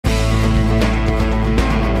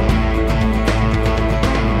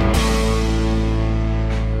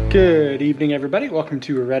Good evening, everybody. Welcome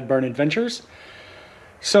to Red Barn Adventures.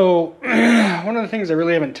 So, one of the things I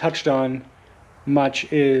really haven't touched on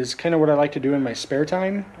much is kind of what I like to do in my spare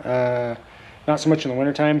time. Not so much in the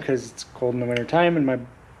wintertime because it's cold in the wintertime and my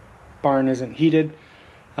barn isn't heated.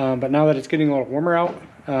 But now that it's getting a little warmer out,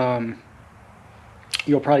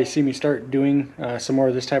 you'll probably see me start doing some more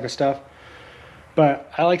of this type of stuff.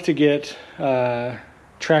 But I like to get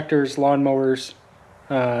tractors, lawnmowers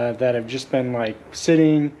that have just been like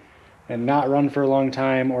sitting and not run for a long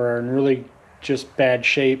time or are in really just bad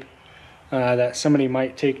shape that somebody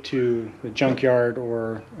might take to the junkyard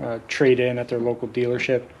or trade in at their local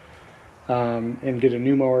dealership and get a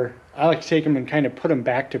new mower. I like to take them and kind of put them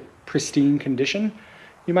back to pristine condition,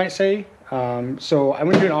 you might say. So I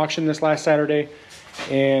went to an auction this last Saturday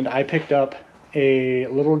and I picked up a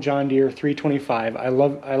little John Deere 325. I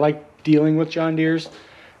like dealing with John Deeres.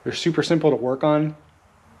 They're super simple to work on.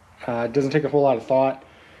 It doesn't take a whole lot of thought.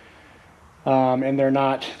 And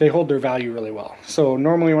they hold their value really well. So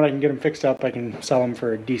normally when I can get them fixed up, I can sell them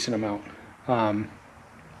for a decent amount.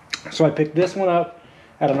 So I picked this one up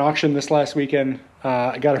at an auction this last weekend.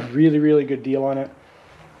 I got a really, really good deal on it.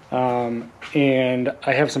 And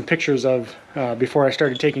I have some pictures of before I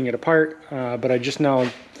started taking it apart, but I just now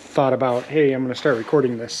thought about, hey, I'm going to start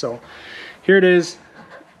recording this. So here it is,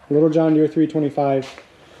 little John Deere 325.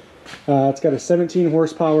 It's got a 17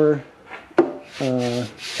 horsepower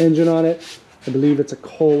engine on it. I believe it's a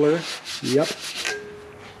Kohler. Yep.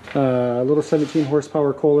 A little 17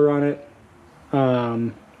 horsepower Kohler on it.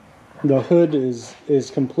 The hood is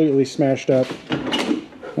completely smashed up.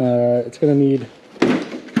 It's going to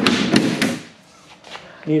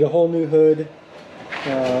need a whole new hood,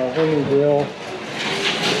 a whole new grill.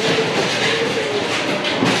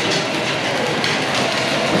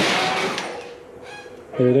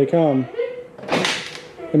 Here they come.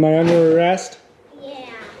 Am I under arrest?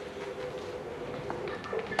 Yeah.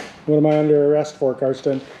 What am I under arrest for,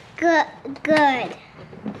 Karsten? Good.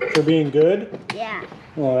 For being good? Yeah.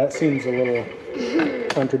 Well, that seems a little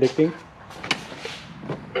contradicting.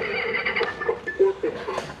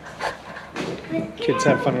 Kids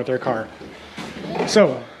have fun with their car.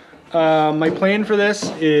 So, my plan for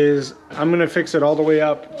this is I'm going to fix it all the way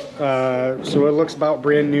up so it looks about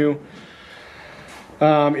brand new.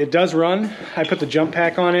 It does run. I put the jump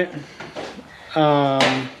pack on it.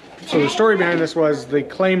 So the story behind this was they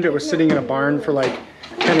claimed it was sitting in a barn for like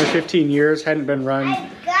 10 or 15 years, hadn't been run.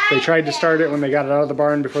 They tried to start it when they got it out of the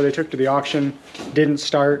barn before they took it to the auction. Didn't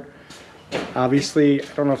start. Obviously, I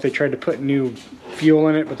don't know if they tried to put new fuel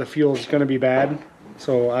in it, but the fuel is going to be bad.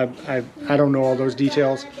 So I don't know all those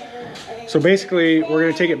details. So basically, we're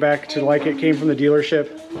going to take it back to like it came from the dealership.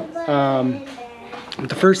 But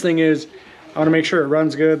the first thing is, I want to make sure it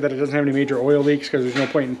runs good, that it doesn't have any major oil leaks, because there's no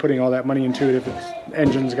point in putting all that money into it if its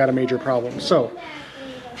engine's got a major problem. So,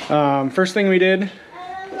 first thing we did,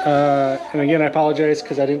 and again I apologize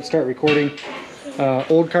because I didn't start recording,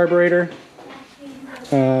 old carburetor.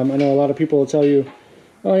 I know a lot of people will tell you,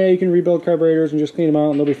 oh yeah, you can rebuild carburetors and just clean them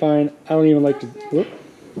out and they'll be fine. I don't even like to, whoop.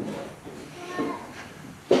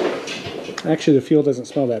 Actually the fuel doesn't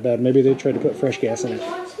smell that bad. Maybe they tried to put fresh gas in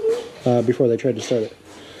it before they tried to start it.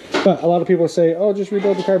 But a lot of people say, oh, just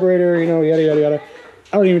rebuild the carburetor, you know, yada, yada, yada.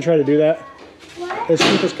 I don't even try to do that. As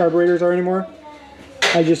cheap as carburetors are anymore,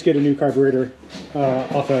 I just get a new carburetor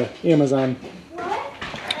off of Amazon,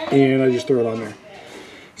 and I just throw it on there.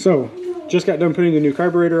 So, just got done putting the new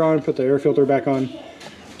carburetor on, put the air filter back on.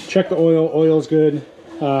 Check the oil, oil's good.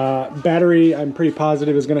 Battery, I'm pretty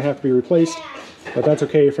positive is gonna have to be replaced, but that's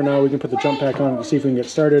okay for now. We can put the jump pack on to see if we can get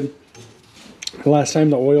started. The last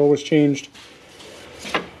time the oil was changed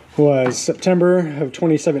was September of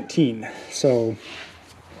 2017. So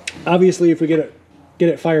obviously if we get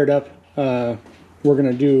it fired up, we're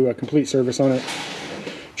gonna do a complete service on it,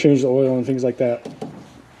 change the oil and things like that.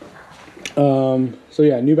 So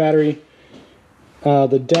yeah, new battery.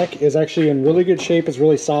 The deck is actually in really good shape. It's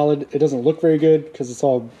really solid. It doesn't look very good because it's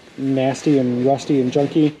all nasty and rusty and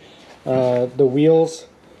junky. The wheels,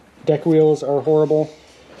 deck wheels, are horrible.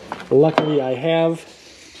 Luckily I have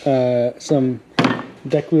some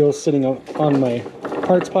deck wheels sitting on my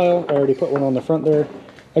parts pile. I already put one on the front there.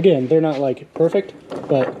 Again, they're not like perfect,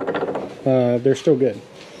 but they're still good.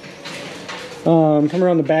 Come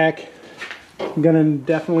around the back, I'm gonna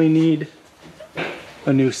definitely need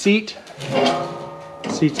a new seat.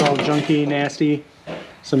 Seat's all junky, nasty.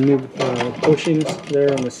 Some new bushings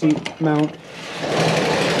there on the seat mount.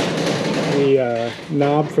 The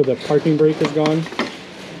knob for the parking brake is gone,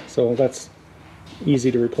 so that's easy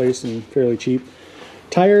to replace and fairly cheap.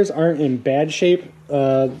 Tires aren't in bad shape.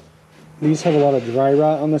 These have a lot of dry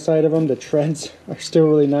rot on the side of them. The treads are still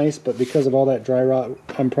really nice, but because of all that dry rot,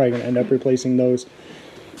 I'm probably going to end up replacing those.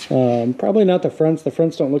 Probably not the fronts. The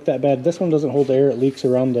fronts don't look that bad. This one doesn't hold air. It leaks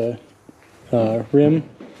around the rim.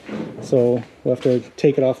 So we'll have to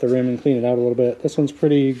take it off the rim and clean it out a little bit. This one's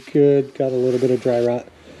pretty good. Got a little bit of dry rot.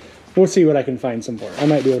 We'll see what I can find some for. I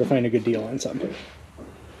might be able to find a good deal on some.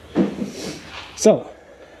 So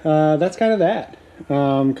that's kind of that.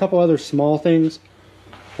 A couple other small things.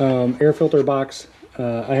 Air filter box.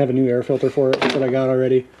 I have a new air filter for it that I got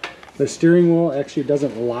already. The steering wheel actually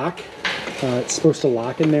doesn't lock. It's supposed to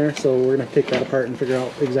lock in there, so we're going to take that apart and figure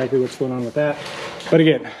out exactly what's going on with that. But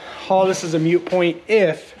again, all this is a moot point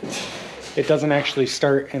if it doesn't actually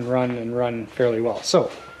start and run fairly well. So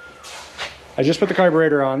I just put the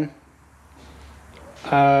carburetor on.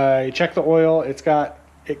 I checked the oil.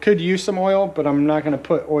 It could use some oil, but I'm not going to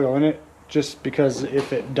put oil in it just because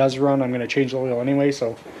if it does run, I'm going to change the oil anyway.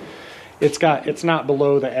 So it's not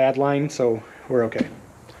below the add line, so we're okay.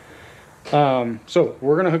 So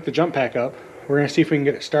we're going to hook the jump pack up. We're going to see if we can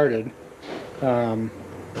get it started. And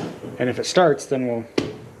if it starts, then we'll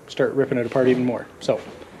start ripping it apart even more. So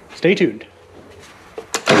stay tuned.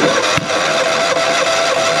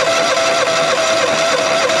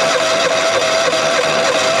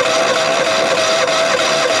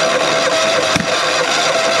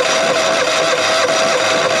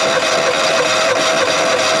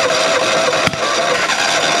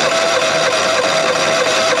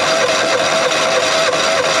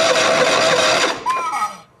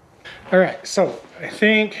 All right, so I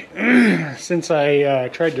think since I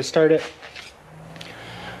tried to start it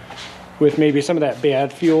with maybe some of that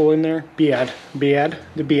bad fuel in there, the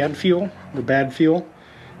bad fuel,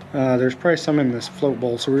 there's probably some in this float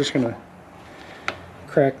bowl, so we're just gonna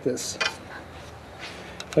crack this.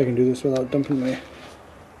 If I can do this without dumping my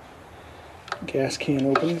gas can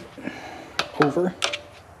over.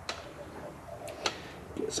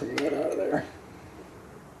 Get some of that out of there.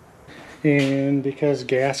 And because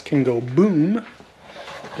gas can go boom,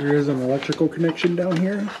 there is an electrical connection down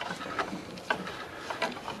here.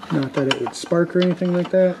 Not that it would spark or anything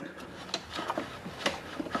like that.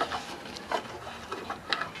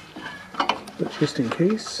 But just in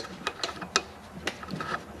case.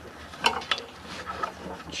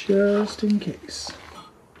 Just in case.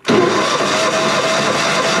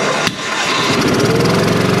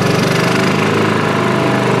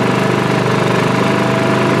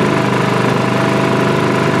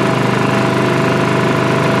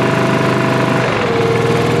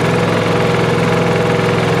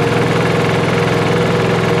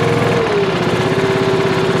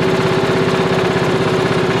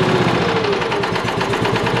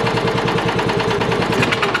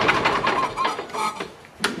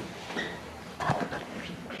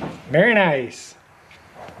 Very nice.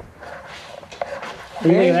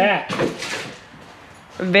 Look at that.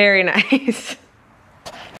 Very nice.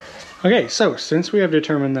 Okay, so since we have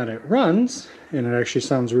determined that it runs, and it actually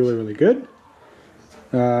sounds really, really good,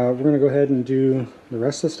 we're going to go ahead and do the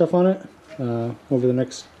rest of the stuff on it over the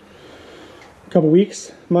next couple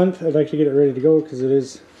weeks, month. I'd like to get it ready to go because it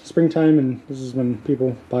is springtime and this is when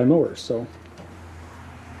people buy mowers. So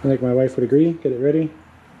I think my wife would agree, get it ready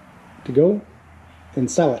to go and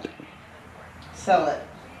sell it. Sell it.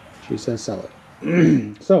 She says sell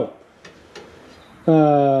it. So,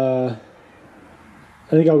 I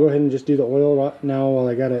think I'll go ahead and just do the oil now while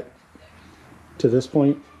I got it to this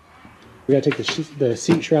point. We gotta take the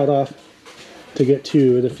seat shroud off to get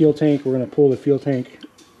to the fuel tank. We're gonna pull the fuel tank,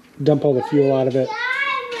 dump all the fuel out of it,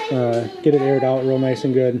 get it aired out real nice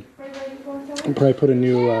and good. And probably put a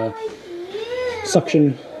new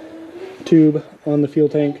suction tube on the fuel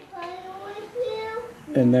tank.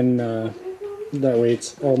 And then that way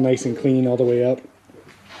it's all nice and clean all the way up.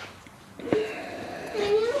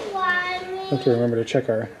 Have to remember to check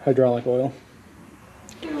our hydraulic oil.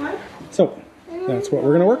 So that's what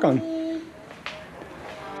we're going to work on.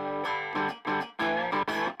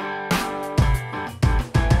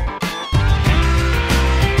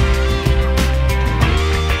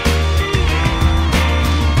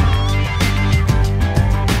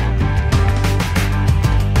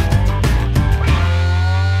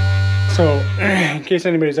 So, in case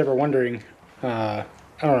anybody's ever wondering, I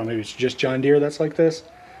don't know, maybe it's just John Deere that's like this.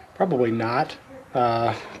 Probably not,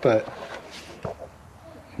 but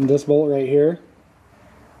this bolt right here,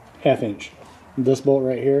 1/2 inch. This bolt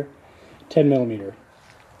right here, 10 millimeter.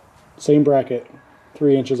 Same bracket,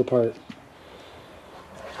 3 inches apart.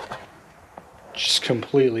 Just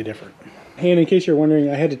completely different. And in case you're wondering,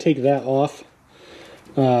 I had to take that off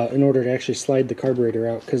in order to actually slide the carburetor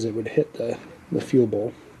out because it would hit the fuel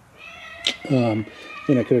bowl. Then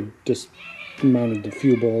I could have just mounted the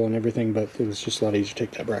fuel bowl and everything, but it was just a lot easier to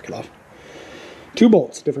take that bracket off. 2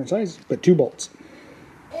 bolts, different size, but 2 bolts.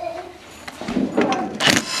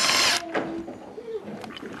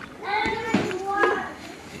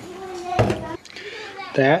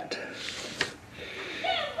 That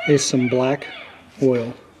is some black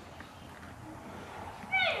oil.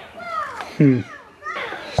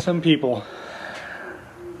 Some people,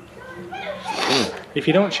 if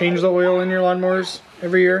you don't change the oil in your lawnmowers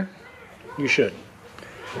every year, you should.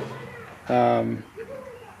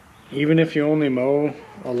 Even if you only mow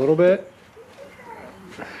a little bit,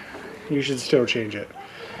 you should still change it.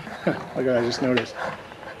 Like I just noticed,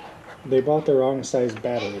 they bought the wrong size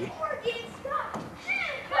battery.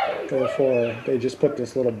 Therefore, they just put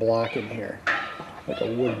this little block in here, like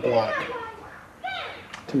a wood block,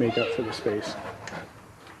 to make up for the space.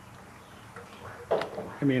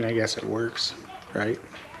 I mean, I guess it works, right?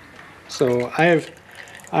 So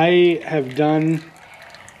I have done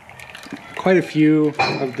quite a few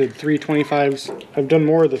of the 325s. I've done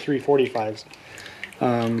more of the 345s.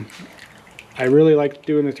 I really like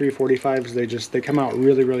doing the 345s. They come out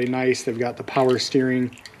really nice. They've got the power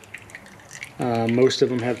steering. Most of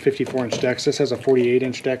them have 54-inch decks. This has a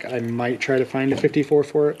 48-inch deck. I might try to find a 54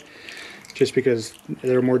 for it, just because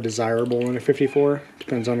they're more desirable than a 54.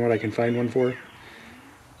 Depends on what I can find one for.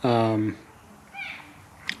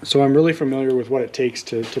 So I'm really familiar with what it takes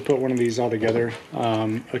to put one of these all together.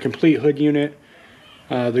 A complete hood unit.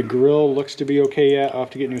 The grill looks to be okay yet. I'll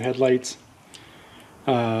have to get new headlights.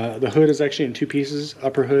 The hood is actually in 2 pieces,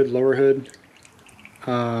 upper hood, lower hood.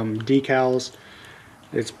 Decals.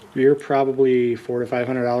 You're probably $400 to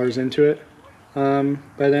 $500 into it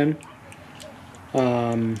by then.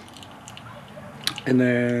 And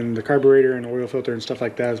then the carburetor and oil filter and stuff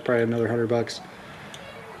like that is probably another $100.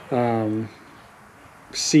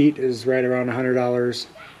 Seat is right around $100.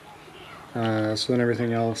 So then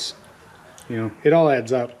everything else, you know, it all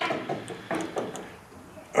adds up.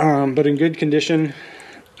 But in good condition,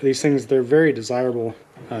 these things, they're very desirable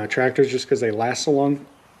tractors just because they last so long.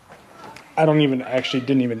 I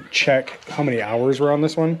didn't even check how many hours were on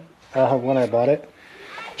this one when I bought it,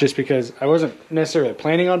 just because I wasn't necessarily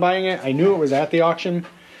planning on buying it. I knew it was at the auction,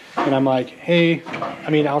 and I'm like, hey, I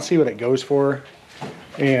mean, I'll see what it goes for,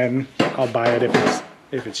 and I'll buy it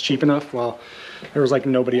if it's cheap enough. Well, there was like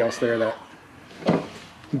nobody else there that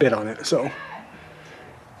bid on it, so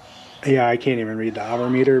yeah, I can't even read the hour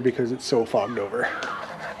meter because it's so fogged over.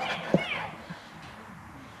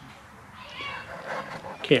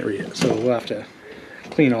 Can't read it, so we'll have to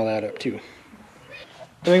clean all that up too.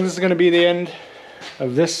 I think this is going to be the end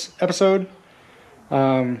of this episode.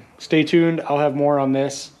 Stay tuned. I'll have more on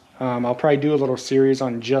this. I'll probably do a little series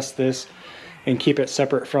on just this and keep it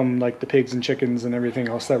separate from like the pigs and chickens and everything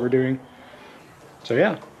else that we're doing. So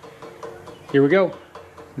yeah, here we go.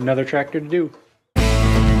 Another tractor to do.